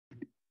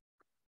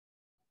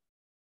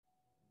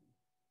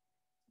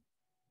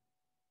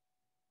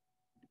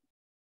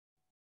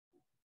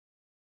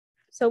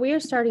So we are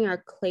starting our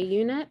clay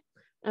unit.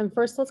 And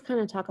first, let's kind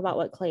of talk about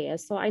what clay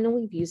is. So I know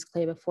we've used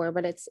clay before,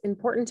 but it's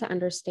important to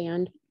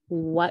understand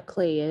what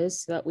clay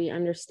is so that we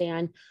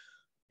understand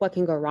what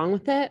can go wrong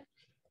with it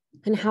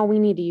and how we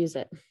need to use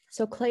it.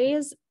 So clay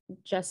is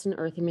just an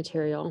earthy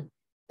material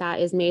that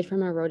is made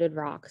from eroded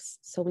rocks.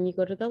 So when you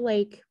go to the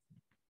lake,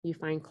 you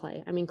find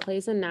clay. I mean, clay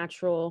is a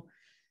natural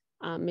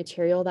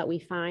material that we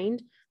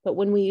find, but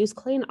when we use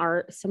clay in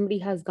art, somebody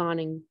has gone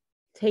and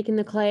taken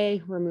the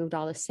clay, removed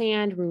all the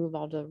sand, removed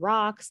all the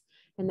rocks,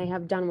 and they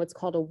have done what's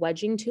called a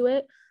wedging to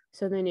it.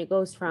 So then it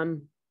goes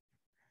from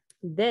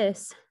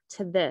this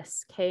to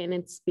this, okay, and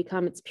it's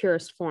become its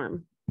purest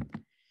form.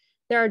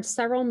 There are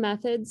several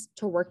methods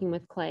to working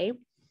with clay.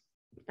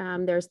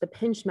 There's the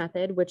pinch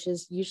method, which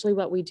is usually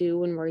what we do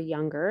when we're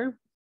younger,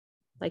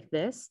 like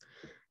this.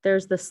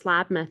 There's the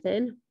slab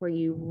method, where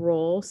you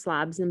roll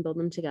slabs and build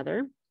them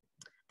together.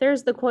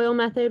 There's the coil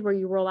method, where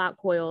you roll out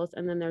coils,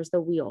 and then there's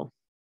the wheel.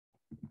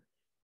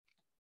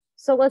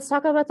 So let's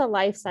talk about the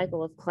life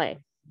cycle of clay.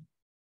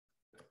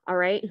 All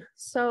right,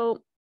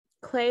 so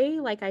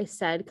clay, like I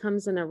said,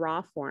 comes in a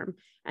raw form,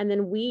 and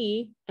then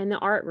we, in the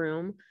art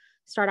room,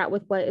 start out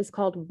with what is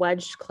called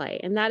wedged clay,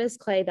 and that is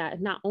clay that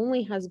not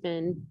only has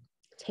been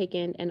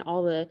taken and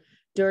all the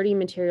dirty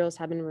materials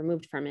have been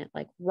removed from it,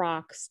 like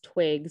rocks,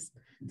 twigs,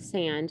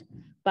 sand,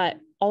 but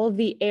all of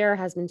the air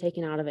has been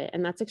taken out of it.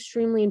 And that's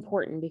extremely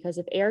important, because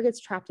if air gets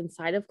trapped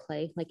inside of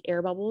clay, like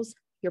air bubbles,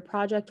 your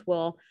project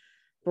will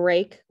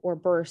break or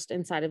burst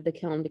inside of the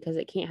kiln because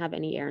it can't have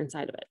any air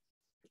inside of it.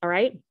 All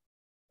right.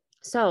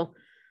 So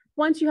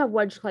once you have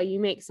wedged clay, you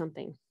make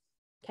something.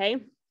 Okay.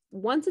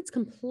 Once it's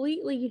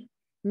completely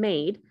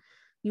made,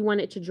 you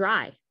want it to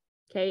dry.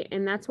 Okay.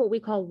 And that's what we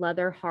call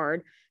leather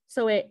hard.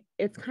 So it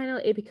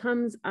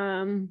becomes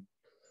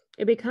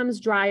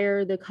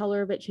drier. The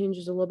color of it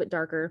changes a little bit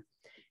darker.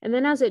 And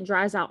then as it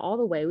dries out all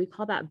the way, we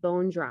call that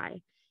bone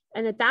dry.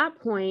 And at that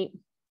point,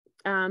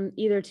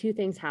 either two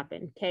things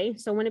happen. Okay.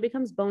 So when it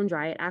becomes bone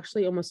dry, it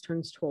actually almost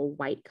turns to a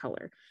white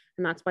color.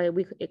 And that's why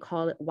we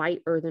call it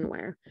white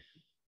earthenware.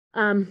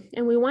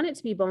 And we want it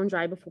to be bone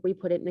dry before we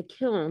put it in the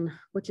kiln,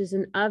 which is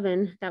an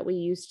oven that we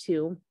use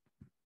to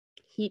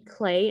heat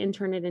clay and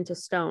turn it into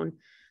stone.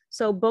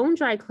 So bone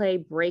dry clay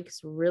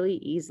breaks really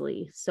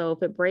easily. So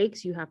if it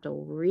breaks, you have to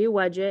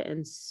re-wedge it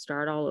and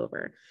start all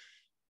over.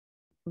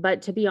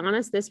 But to be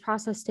honest, this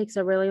process takes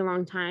a really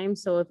long time.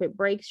 So if it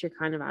breaks, you're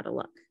kind of out of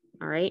luck.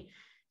 All right.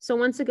 So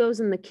once it goes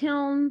in the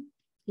kiln,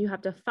 you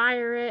have to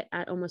fire it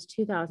at almost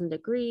 2000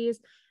 degrees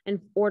in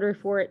order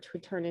for it to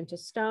turn into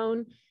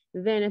stone.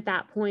 Then at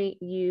that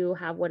point, you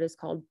have what is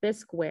called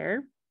bisqueware.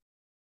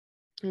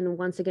 And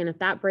once again, if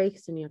that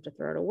breaks, then you have to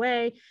throw it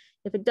away.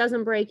 If it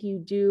doesn't break, you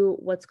do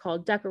what's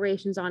called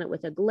decorations on it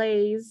with a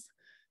glaze.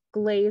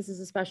 Glaze is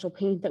a special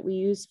paint that we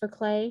use for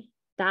clay.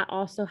 That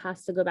also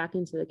has to go back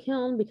into the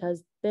kiln,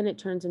 because then it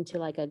turns into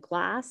like a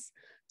glass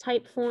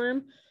type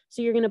form.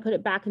 So you're going to put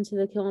it back into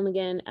the kiln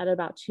again at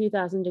about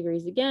 2000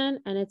 degrees again,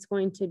 and it's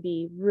going to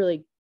be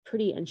really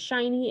pretty and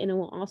shiny, and it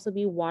will also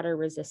be water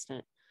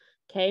resistant.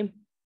 Okay,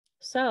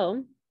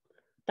 so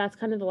that's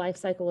kind of the life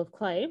cycle of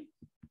clay.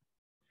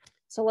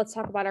 So let's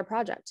talk about our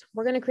project.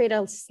 We're going to create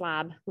a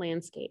slab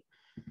landscape.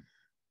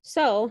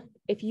 So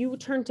if you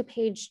turn to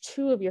page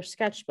 2 of your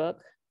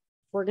sketchbook,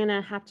 we're going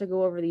to have to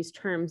go over these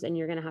terms and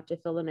you're going to have to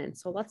fill them in.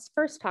 So let's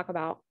first talk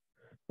about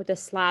what the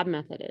slab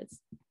method is.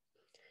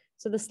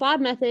 So the slab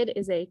method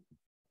is a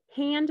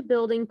hand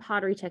building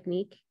pottery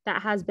technique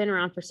that has been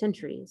around for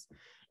centuries.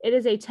 It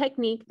is a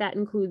technique that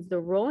includes the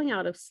rolling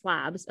out of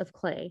slabs of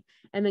clay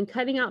and then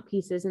cutting out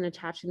pieces and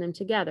attaching them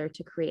together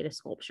to create a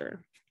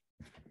sculpture.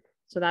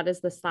 So that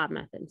is the slab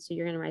method. So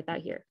you're going to write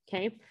that here.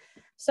 Okay.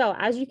 So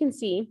as you can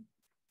see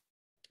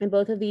in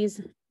both of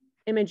these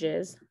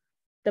images,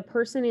 the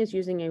person is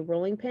using a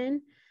rolling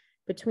pin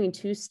between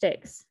 2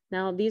 sticks.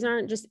 Now, these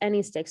aren't just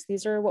any sticks.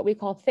 These are what we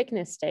call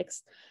thickness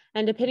sticks.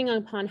 And depending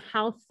upon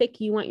how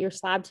thick you want your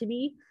slab to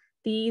be,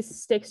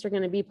 these sticks are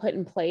going to be put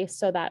in place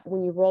so that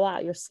when you roll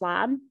out your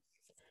slab,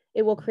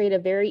 it will create a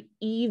very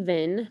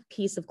even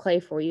piece of clay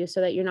for you,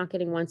 so that you're not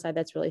getting one side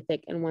that's really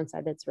thick and one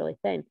side that's really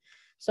thin.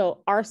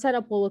 So our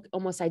setup will look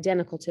almost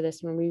identical to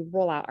this when we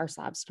roll out our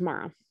slabs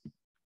tomorrow.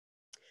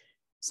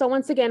 So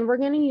once again, we're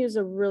going to use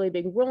a really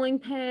big rolling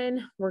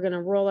pin. We're going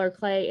to roll our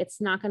clay.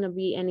 It's not going to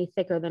be any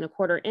thicker than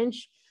 1/4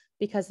 inch,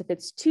 because if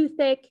it's too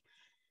thick,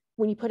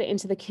 when you put it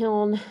into the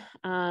kiln,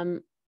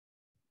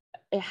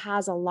 it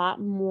has a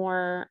lot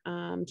more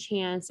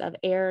chance of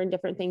air and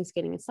different things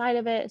getting inside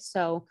of it.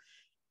 So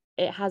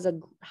it has a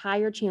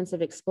higher chance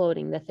of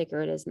exploding the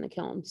thicker it is in the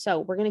kiln. So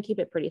we're going to keep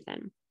it pretty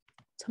thin.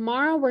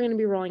 Tomorrow, we're going to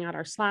be rolling out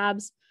our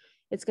slabs.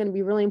 It's going to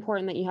be really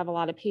important that you have a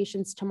lot of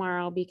patience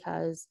tomorrow,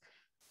 because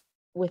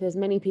with as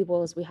many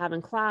people as we have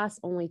in class,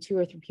 only 2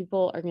 or 3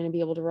 people are going to be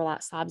able to roll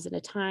out slabs at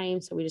a time.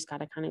 So we just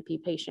got to kind of be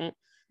patient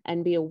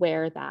and be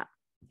aware that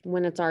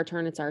when it's our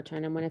turn, it's our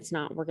turn. And when it's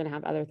not, we're going to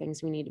have other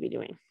things we need to be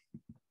doing.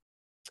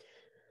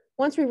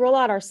 Once we roll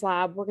out our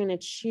slab, we're going to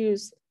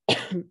choose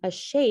a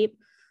shape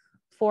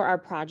for our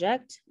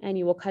project and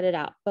you will cut it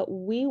out. But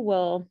we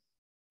will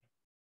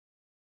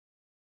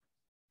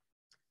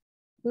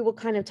We will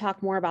kind of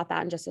talk more about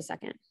that in just a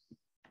second.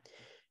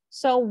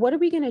 So what are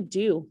we going to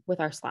do with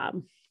our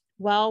slab?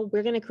 Well,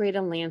 we're going to create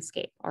a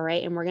landscape, all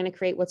right? And we're going to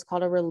create what's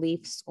called a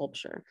relief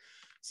sculpture.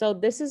 So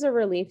this is a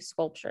relief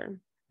sculpture.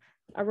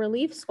 A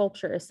relief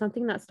sculpture is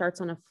something that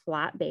starts on a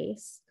flat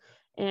base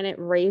and it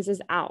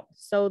raises out.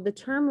 So the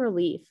term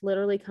relief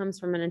literally comes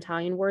from an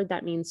Italian word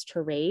that means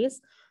to raise.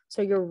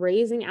 So you're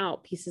raising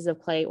out pieces of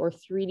clay or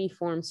 3D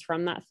forms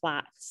from that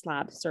flat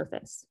slab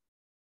surface.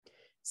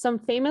 Some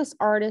famous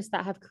artists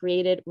that have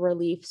created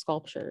relief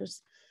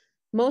sculptures.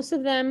 Most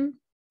of them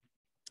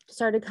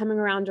started coming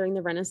around during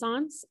the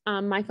Renaissance.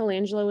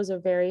 Michelangelo was a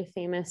very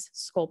famous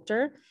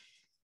sculptor.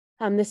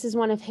 This is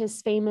one of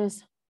his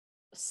famous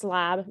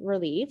slab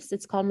reliefs.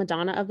 It's called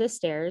Madonna of the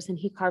Stairs, and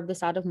he carved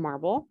this out of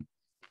marble.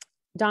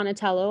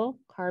 Donatello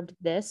carved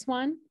this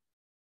one.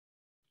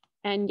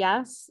 And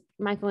yes,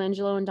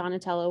 Michelangelo and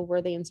Donatello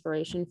were the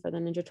inspiration for the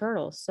Ninja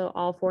Turtles. So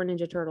all 4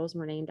 Ninja Turtles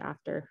were named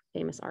after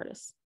famous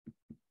artists.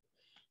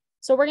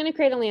 So we're going to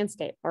create a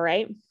landscape, all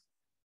right?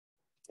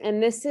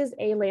 And this is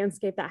a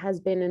landscape that has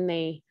been in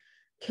the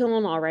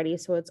kiln already,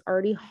 so it's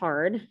already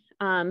hard.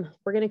 We're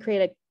going to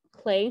create a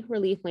clay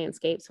relief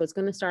landscape. So it's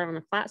going to start on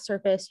a flat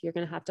surface. You're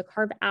going to have to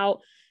carve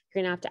out.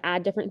 You're going to have to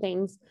add different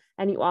things.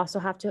 And you also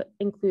have to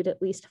include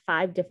at least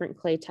 5 different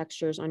clay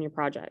textures on your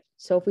project.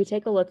 So if we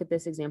take a look at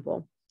this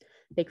example,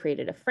 they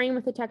created a frame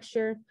with a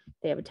texture.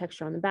 They have a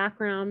texture on the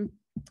background.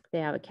 They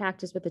have a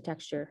cactus with a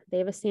texture. They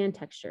have a sand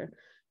texture.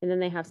 And then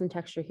they have some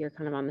texture here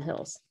kind of on the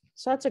hills.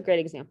 So that's a great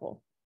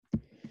example.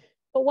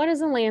 But what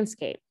is a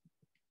landscape?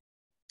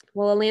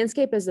 Well, a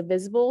landscape is a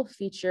visible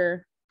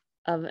feature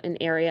of an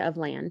area of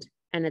land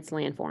and its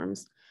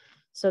landforms.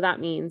 So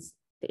that means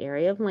the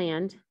area of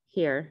land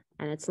here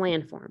and its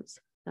landforms,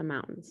 the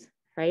mountains,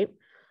 right?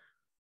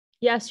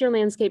 Yes, your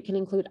landscape can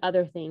include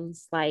other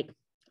things like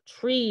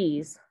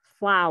trees,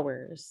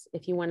 flowers.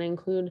 If you want to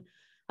include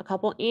a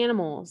couple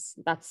animals,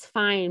 that's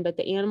fine, but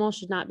the animal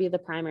should not be the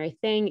primary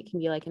thing. It can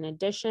be like an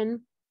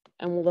addition,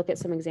 and we'll look at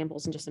some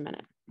examples in just a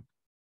minute.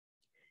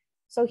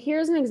 So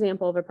here's an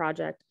example of a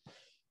project,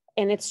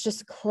 and it's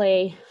just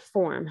clay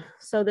form.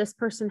 So this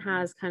person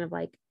has kind of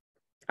like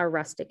a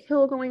rustic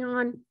hill going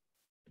on.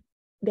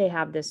 They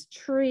have this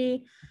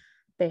tree,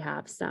 they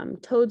have some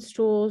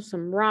toadstools,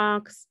 some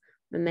rocks,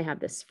 and they have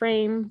this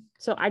frame.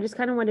 So I just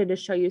kind of wanted to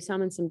show you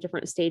some in some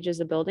different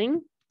stages of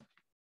building.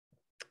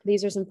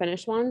 These are some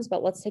finished ones,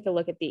 but let's take a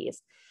look at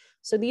these.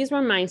 So these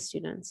were my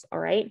students, all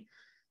right?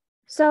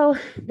 So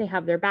they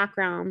have their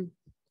background,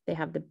 they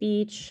have the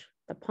beach,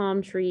 the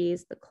palm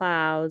trees, the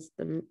clouds,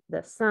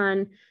 the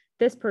sun.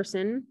 This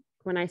person,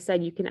 when I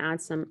said you can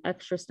add some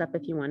extra stuff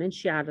if you wanted,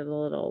 she added a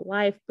little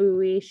life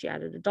buoy, she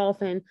added a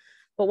dolphin.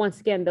 But once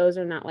again, those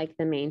are not like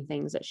the main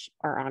things that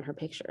are on her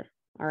picture,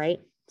 all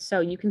right? So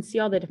you can see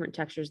all the different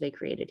textures they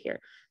created here.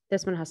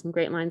 This one has some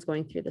great lines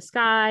going through the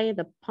sky,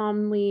 the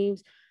palm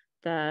leaves,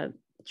 the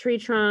tree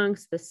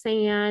trunks, the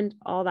sand,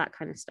 all that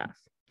kind of stuff.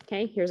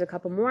 Okay, here's a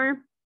couple more.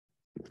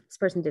 This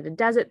person did a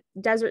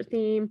desert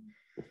theme.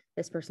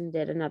 This person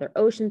did another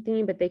ocean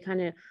theme, but they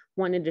kind of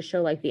wanted to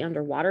show like the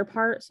underwater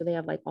part. So they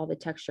have like all the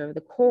texture of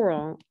the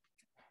coral.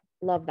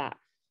 Love that.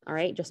 All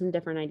right, just some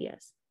different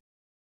ideas.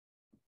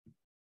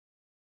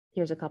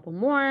 Here's a couple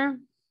more.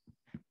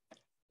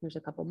 Here's a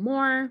couple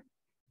more.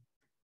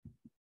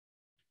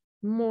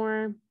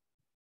 More.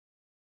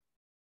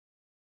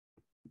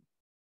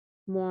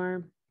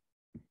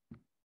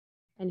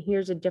 And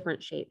here's a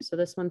different shape. So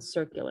this one's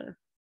circular.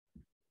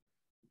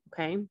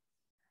 Okay.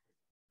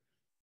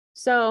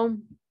 So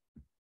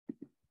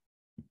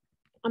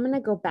I'm going to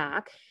go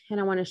back and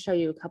I want to show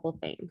you a couple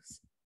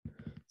things.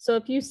 So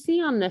if you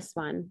see on this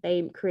one,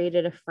 they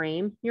created a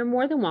frame. You're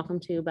more than welcome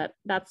to, but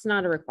that's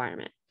not a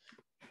requirement.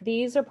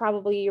 These are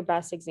probably your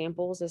best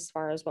examples as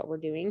far as what we're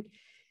doing.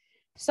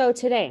 So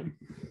today,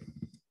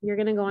 you're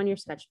going to go on your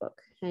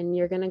sketchbook and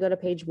you're going to go to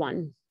page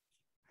 1.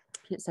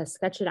 It says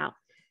sketch it out.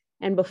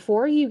 And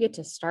before you get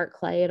to start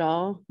clay at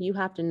all, you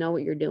have to know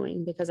what you're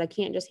doing, because I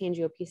can't just hand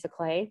you a piece of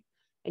clay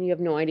and you have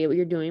no idea what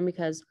you're doing,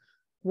 because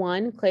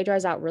 1, clay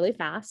dries out really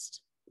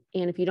fast.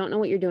 And if you don't know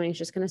what you're doing, it's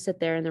just going to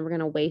sit there and then we're going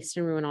to waste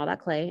and ruin all that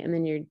clay. And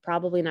then you're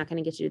probably not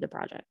going to get to do the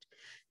project.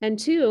 And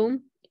 2,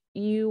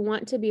 you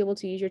want to be able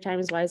to use your time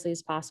as wisely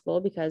as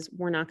possible, because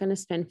we're not going to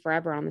spend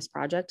forever on this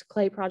project.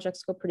 Clay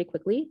projects go pretty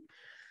quickly.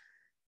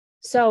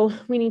 So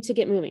we need to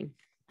get moving.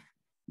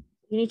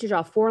 You need to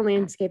draw 4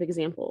 landscape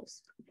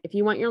examples. If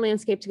you want your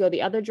landscape to go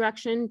the other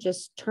direction,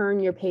 just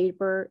turn your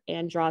paper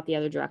and draw it the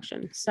other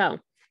direction. So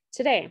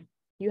today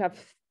you have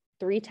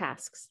 3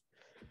 tasks.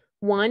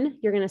 1,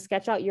 you're going to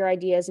sketch out your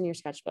ideas in your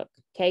sketchbook.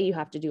 Okay, you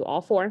have to do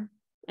all 4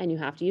 and you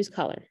have to use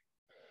color.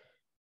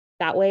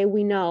 That way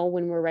we know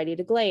when we're ready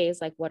to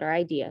glaze, like what are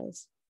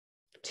ideas.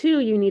 2,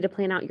 you need to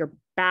plan out your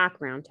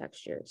background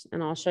textures,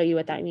 and I'll show you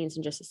what that means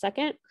in just a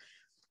second.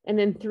 And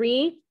then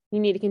 3, you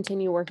need to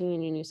continue working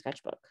in your new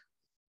sketchbook.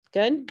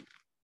 Good?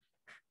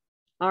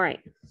 All right,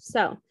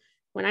 so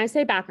when I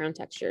say background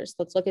textures,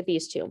 let's look at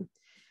these 2.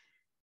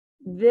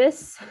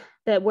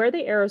 Where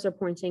the arrows are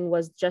pointing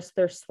was just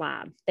their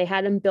slab. They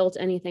hadn't built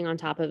anything on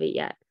top of it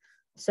yet.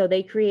 So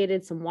they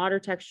created some water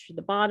texture at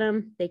the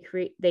bottom.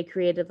 They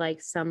created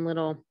like some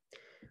little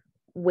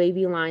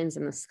wavy lines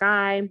in the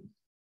sky.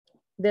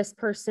 This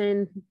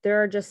person,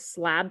 they're just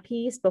slab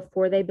piece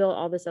before they built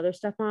all this other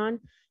stuff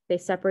on. They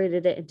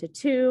separated it into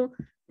two.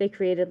 They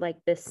created like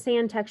this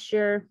sand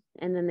texture,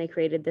 and then they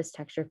created this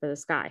texture for the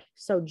sky.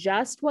 So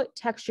just what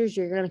textures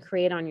you're going to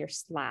create on your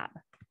slab.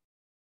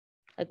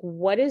 Like,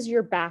 what is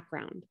your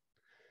background?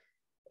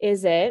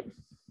 Is it,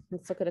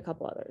 let's look at a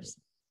couple others.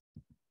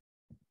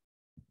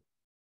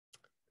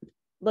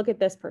 Look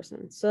at this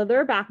person. So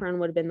their background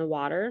would have been the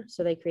water.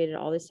 So they created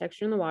all this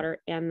texture in the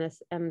water and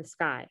this and the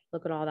sky.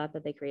 Look at all that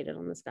they created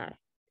on the sky.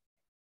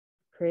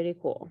 Pretty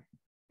cool.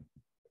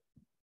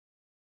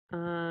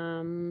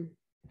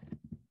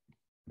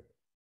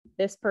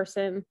 This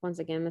person, once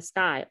again, the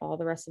sky, all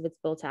the rest of it's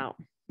built out.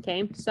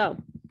 Okay, so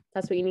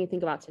that's what you need to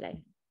think about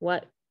today.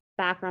 What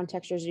background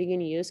textures are you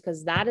going to use?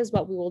 Because that is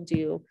what we will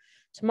do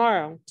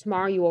tomorrow.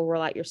 Tomorrow you will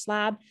roll out your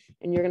slab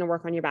and you're going to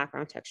work on your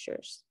background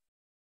textures.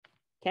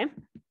 Okay.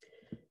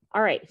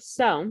 All right.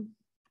 So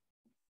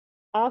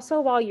also,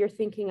 while you're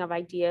thinking of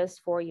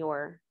ideas for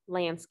your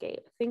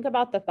landscape, think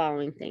about the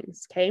following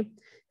things. Okay.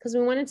 Because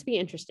we want it to be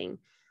interesting.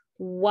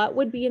 What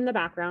would be in the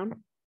background?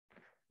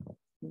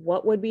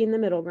 What would be in the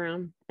middle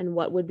ground? And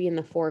what would be in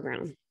the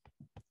foreground?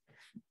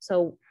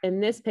 So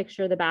in this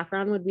picture, the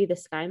background would be the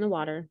sky and the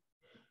water.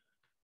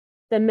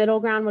 The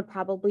middle ground would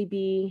probably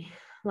be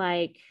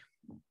like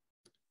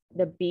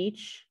the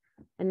beach,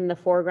 and then the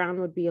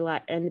foreground would be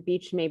like, and the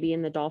beach maybe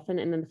in the dolphin,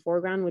 and then the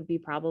foreground would be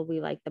probably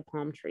like the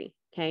palm tree.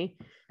 Okay.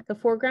 The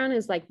foreground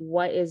is like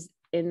what is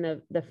in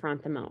the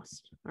front the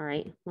most. All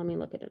right. Let me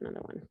look at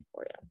another one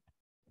for you.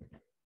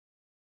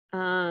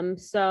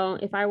 So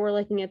if I were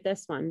looking at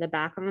this one, the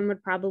background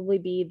would probably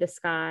be the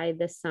sky,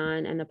 the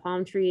sun, and the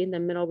palm tree. The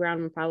middle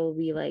ground would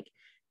probably be like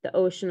the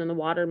ocean and the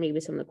water, maybe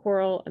some of the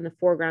coral, and the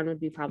foreground would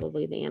be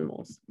probably the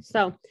animals.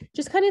 So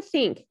just kind of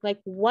think like,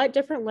 what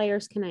different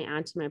layers can I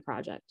add to my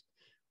project?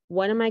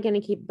 What am I going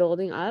to keep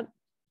building up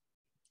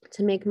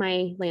to make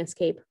my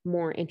landscape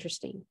more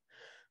interesting?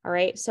 All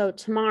right. So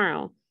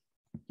tomorrow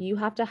you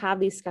have to have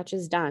these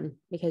sketches done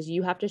because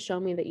you have to show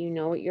me that you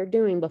know what you're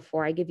doing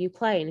before I give you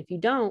clay. And if you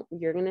don't,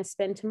 you're going to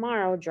spend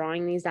tomorrow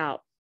drawing these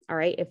out. All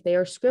right. If they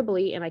are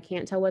scribbly and I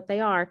can't tell what they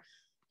are,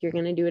 you're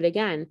going to do it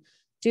again.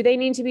 Do they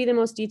need to be the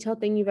most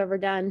detailed thing you've ever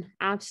done?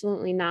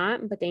 Absolutely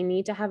not. But they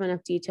need to have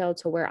enough detail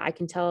to where I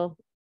can tell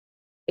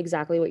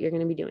exactly what you're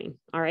going to be doing.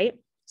 All right.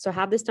 So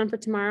have this done for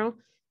tomorrow.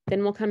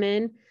 Then we'll come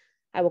in.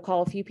 I will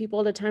call a few people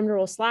at a time to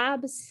roll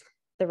slabs.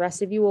 The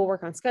rest of you will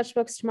work on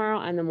sketchbooks tomorrow,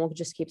 and then we'll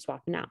just keep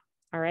swapping out.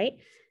 All right.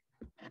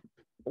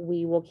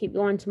 We will keep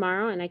going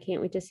tomorrow, and I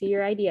can't wait to see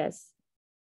your ideas.